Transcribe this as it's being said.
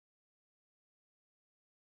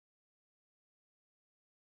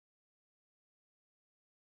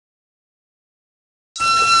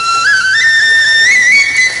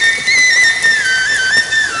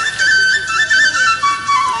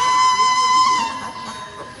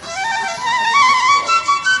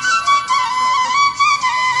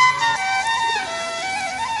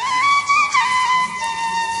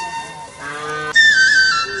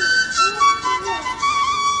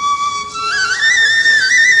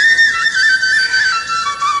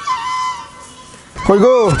কই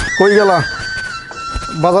গো, কই গেলা?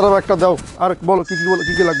 বাজারে একটা দাও। আর বলো কি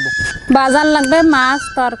কি লাগবে? বাজার লাগবে মাছ,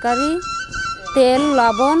 তরকারি, তেল,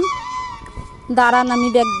 লবণ। দাঁড়ান আমি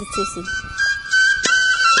ব্যাগ দিচ্ছি।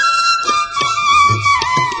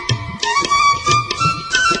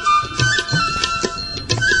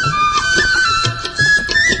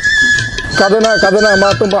 কাঁদে না মা।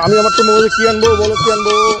 আমি আমার তো মোবাইলে কি আনবো বলো, কি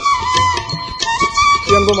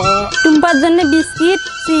আনবো মা? টুম্পার জন্য বিস্কিট,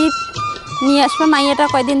 চিপ নিয়ে আসবে। মাইয়াটা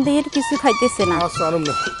কয়দিন থেকে কিছু খাইতেছে না। আচ্ছা আনুন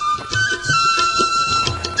না।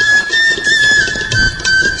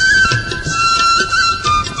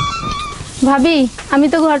 ভাবি, আমি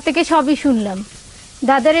তো ঘর থেকে সবই শুনলাম।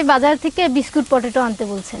 দাদার এই বাজার থেকে বিস্কুট পটেটো আনতে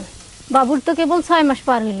বলছেন। বাবুর তো কেবল 6 মাস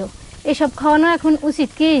পার হইল। এসব খাওয়ানো এখন উচিত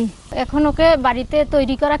কি? এখন ওকে বাড়িতে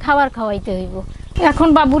তৈরি করা খাবার খাওয়াইতে হইব। এখন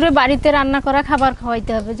বাবুরে বাড়িতে রান্না করা খাবার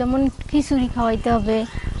খাওয়াইতে হবে, যেমন খিচুড়ি খাওয়াইতে হবে,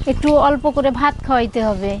 একটু অল্প করে ভাত খাওয়াইতে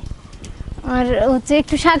হবে, আর হচ্ছে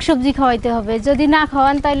একটু শাকসবজি খাওয়াইতে হবে। যদি না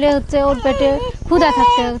খাওয়ান তাহলে হচ্ছে ওর পেটে ক্ষুধা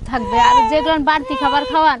থাকবে। আর যেগুলো বাড়তি খাবার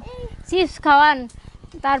খাওয়ান, চিপস খাওয়ান,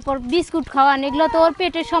 তারপর বিস্কুট খাওয়ান, এগুলো তো ওর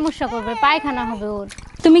পেটের সমস্যা করবে, পায়খানা হবে ওর।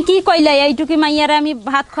 তুমি কি কইলে এইটুকি মাইয়ারে আমি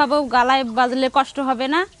ভাত খাবো, গালায় বাজলে কষ্ট হবে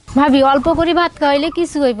না? ভাবি, অল্প করে ভাত খাওয়াইলে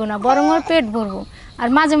কিছু হইব না, বরং ওর পেট ভরবো। আর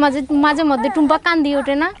মাঝে মধ্যে টুম্পা কান্দি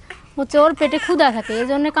ওঠে না, হচ্ছে ওর পেটে ক্ষুধা থাকে, এই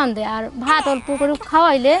জন্য কান্দে। আর ভাত অল্প করে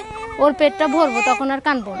খাওয়াইলে ওর পেটটা ভরবো, তখন আর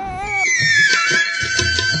কান্দবো না।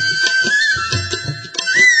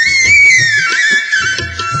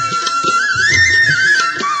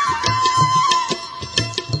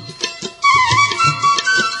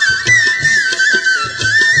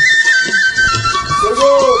 কই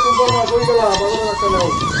গো, মা কই গেলা? বাজারে একটা নাও।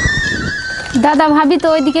 দাদা ভাবি তো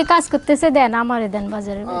ওইদিকে কাজ করতেছে, দেন আমারে দেন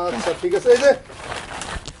বাজারে। আচ্ছা ঠিক আছে।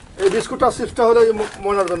 এই বিস্কুটটা চিপসটা হলো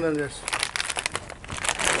ময়নার জন্য নিয়ে আসি।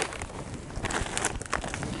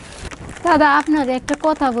 দাদা, আপনারে একটা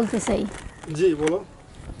কথা বলতে চাই। জি বলো।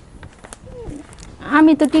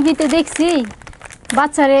 আমি তো টিভিতে দেখছি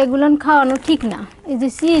বাচ্চারা এগুলো খাওয়ানো ঠিক না। এই যে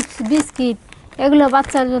চিপস বিস্কিট, এগুলো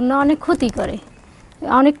বাচ্চার জন্য অনেক ক্ষতি করে,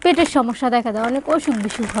 অনেক পেটের সমস্যা দেখা দেয়, অনেক অসুখ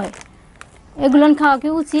বিসুখ হয়। এগুলো খাওয়া কি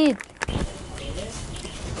উচিত?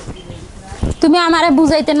 তুমি আমারে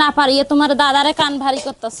বুঝাইতে না পারিয়ে তোমার দাদারে কান ভারী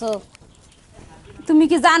করতেছো। তুমি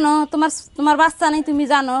কি জানো তোমার বাচ্চা নেই? তুমি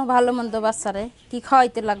জানো ভালো মন্দ বাচ্চারে কি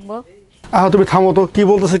খাওয়াইতে লাগবো? তুমি থামো তো, কি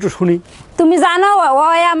বলতেছে একটু শুনি। তুমি জানো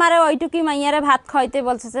ওই আমারে ওইটুকি মাইয়ারে ভাত খাওয়াইতে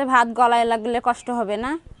বলছে, ভাত গলায় লাগলে কষ্ট হবে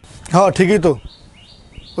না? হ্যাঁ ঠিকই তো,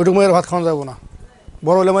 ওইটুকু মায়ের ভাত খাওয়া যাবো না।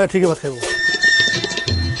 বড় হলে মায়ের ঠিকই ভাত খাইবো।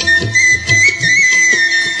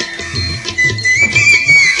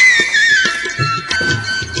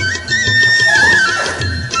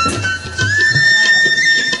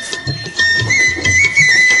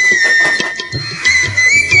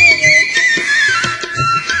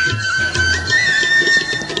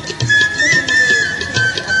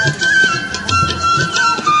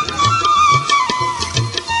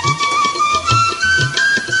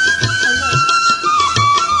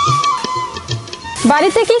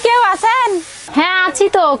 বাড়িতে কি কেউ আছেন? হ্যাঁ আছি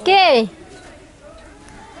তো। কে?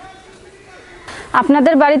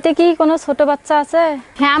 আপনাদের বাড়িতে কি কোনো ছোট বাচ্চা আছে?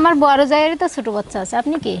 হ্যাঁ, আমার বড় জায়েরই তো ছোট বাচ্চা আছে।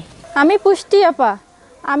 আপনি কে? আমি পুষ্টি আপা।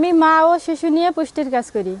 আমি মা ও শিশু নিয়ে পুষ্টির কাজ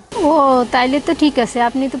করি। ও, তাইলে তো ঠিক আছে,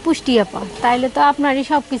 আপনি তো পুষ্টি আপা, তাইলে তো আপনারই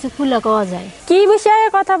সব কিছু খুলে পাওয়া যায়। কি বিষয়ে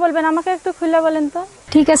কথা বলবেন আমাকে একটু খুলে বলেন তো।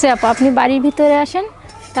 ঠিক আছে আপা, আপনি বাড়ির ভিতরে আসেন,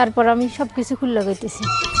 তারপর আমি সব কিছু খুলে কইতেছি।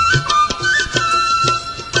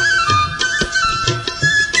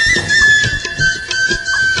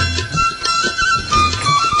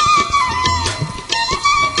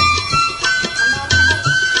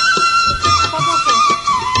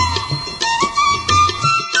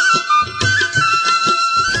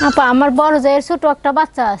 আপা, আমার বড় জায়ের ছোট একটা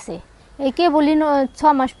বাচ্চা আছে, এই কে বলি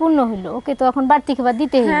 6 মাস পূর্ণ হইলো। ওকে তো এখন বাড়তি খাবার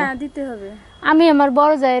দিতে হবে। হ্যাঁ দিতে হবে। আমি আমার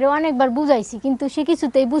বড় জায়ের অনেকবার বুঝাইছি, কিন্তু সে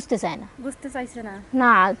কিছুতেই বুঝতে চায় না। বুঝতে চাইছে না?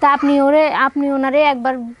 না, তা আপনি ওনারে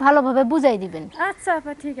একবার ভালোভাবে বুঝাই দিবেন। আচ্ছা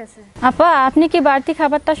আপা, ঠিক আছে। আপা, আপনি কি বাড়তি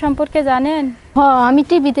খাবারটা সম্পর্কে জানেন? আমি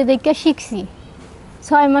টিভিতে দেখে শিখছি।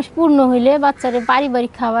 6 মাস পূর্ণ হইলে বাচ্চারে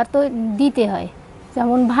পারিবারিক খাবার তো দিতে হয়,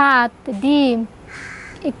 যেমন ভাত, ডিম,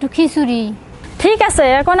 একটু খিচুড়ি। ঠিক আছে,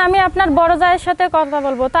 এখন আমি আপনার বড় জায়ের সাথে কথা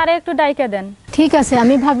বলবো, তারে একটু ডাইকে দেন। ঠিক আছে,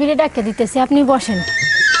 আমি ভাবিরে ডাকে দিতেছি, আপনি বসেন।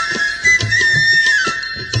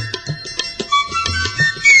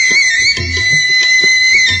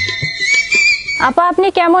 আপা, আপনি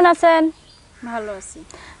কেমন আছেন? ভালো আছি।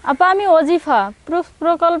 আপা, আমি অজিফা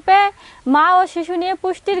প্রকল্পে মা ও শিশু নিয়ে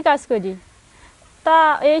পুষ্টির কাজ করি। তা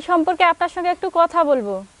এই সম্পর্কে আপনার সঙ্গে একটু কথা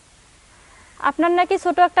বলবো। আপনার নাকি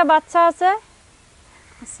ছোট একটা বাচ্চা আছে?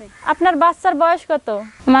 আপনার বাচ্চার বয়স কত?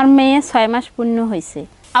 আমার মেয়ে 6 মাস পূর্ণ হয়েছে।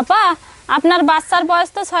 আপা, আপনার বাচ্চার বয়স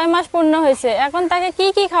তো 6 মাস পূর্ণ হয়েছে, এখন তাকে কি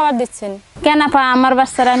কি খাবার দিচ্ছেন? কেন আপা, আমার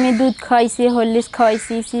বাচ্চার আমি দুধ খাওয়াইছি, হরলিক্স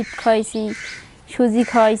খাওয়াইছি, চিপ খাওয়াইছি, সুজি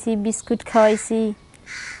খাওয়াইছি, বিস্কুট খাওয়াইছি,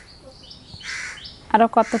 আরও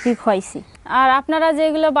কত কি খাওয়াইছি। আর আপনারা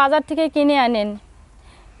যেগুলো বাজার থেকে কিনে আনেন,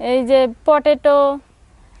 এই যে পটেটো,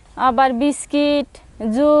 আবার বিস্কিট,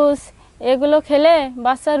 জুস, এগুলো খেলে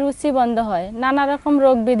বাচ্চার রুচি বন্ধ হয়, নানা রকম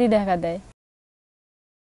রোগ ব্যাধি দেখা দেয়।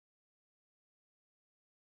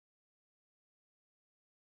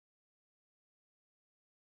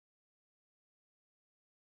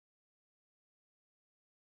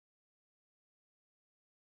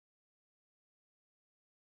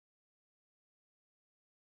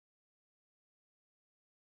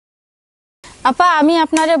 আপা, আমি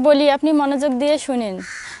আপনারে বলি, আপনি মনোযোগ দিয়ে শুনেন।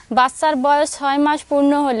 বাচ্চার বয়স 6 মাস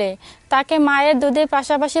পূর্ণ হলে তাকে মায়ের দুধের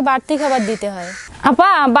পাশাপাশি বাড়তি খাবার দিতে হয়।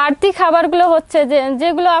 আপা, বাড়তি খাবারগুলো হচ্ছে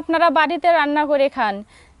যেগুলো আপনারা বাড়িতে রান্না করে খান,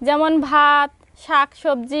 যেমন ভাত, শাক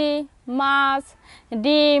সবজি, মাছ,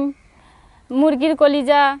 ডিম, মুরগির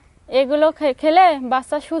কলিজা, এগুলো খেলে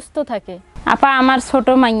বাচ্চা সুস্থ থাকে। আপা, আমার ছোট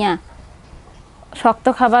মাইয়া শক্ত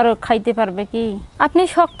খাবার খাইতে পারবে কি? আপনি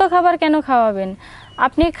শক্ত খাবার কেন খাওয়াবেন?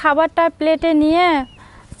 আপনি খাবারটা প্লেটে নিয়ে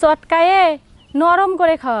চটকায়ে নরম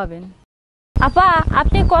করে খাওয়াবেন। আপা,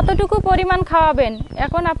 আপনি কতটুকু পরিমাণ খাওয়াবেন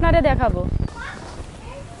এখন আপনারে দেখাবো।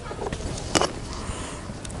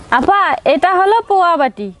 আপা, এটা হলো পোয়া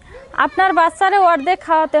বাটি। আপনার বাচ্চারে অর্ধেক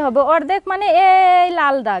খাওয়াতে হবে, অর্ধেক মানে এই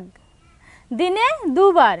লাল দাগ। দিনে 2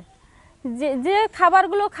 বার যে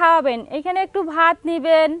খাবারগুলো খাওয়াবেন, এখানে একটু ভাত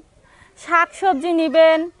নেবেন, শাক সবজি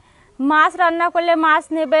নেবেন, মাছ রান্না করলে মাছ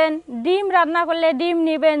নেবেন, ডিম রান্না করলে ডিম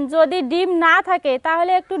নেবেন, যদি ডিম না থাকে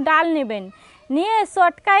তাহলে একটু ডাল নেবেন, নিয়ে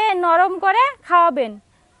চটকায়ে নরম করে খাওয়াবেন।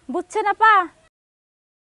 বুঝছেন আপা?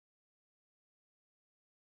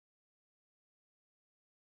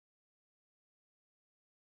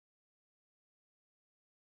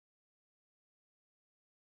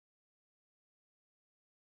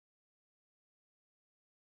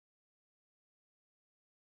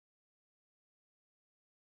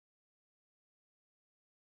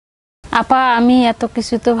 আপা, আমি এত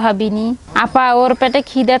কিছু তো ভাবিনি। আপা, ওর পেটে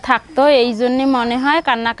খিদে থাকতো, এই জন্যে মনে হয়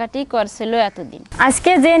কান্নাকাটি করছিল এতদিন।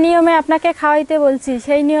 আজকে যে নিয়মে আপনাকে খাওয়াইতে বলছি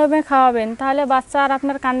সেই নিয়মে খাওয়াবেন, তাহলে বাচ্চা আর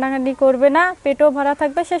আপনার কান্নাকাটি করবে না, পেটও ভরা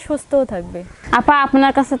থাকবে, সে সুস্থও থাকবে। আপা,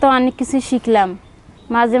 আপনার কাছে তো অনেক কিছু শিখলাম,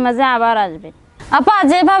 মাঝে মাঝে আবার আসবেন। আপা,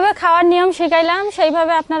 যেভাবে খাওয়ার নিয়ম শিখাইলাম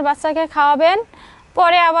সেইভাবে আপনার বাচ্চাকে খাওয়াবেন,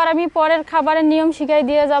 পরে আবার আমি পরের খাবারের নিয়ম শিখাই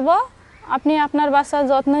দিয়ে যাব। আপনি আপনার বাচ্চার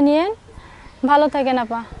যত্ন নিয়েন, ভালো থাকেন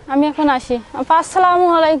আপা। আমি এখন আসি। আপা, আসসালামু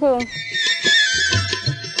আলাইকুম।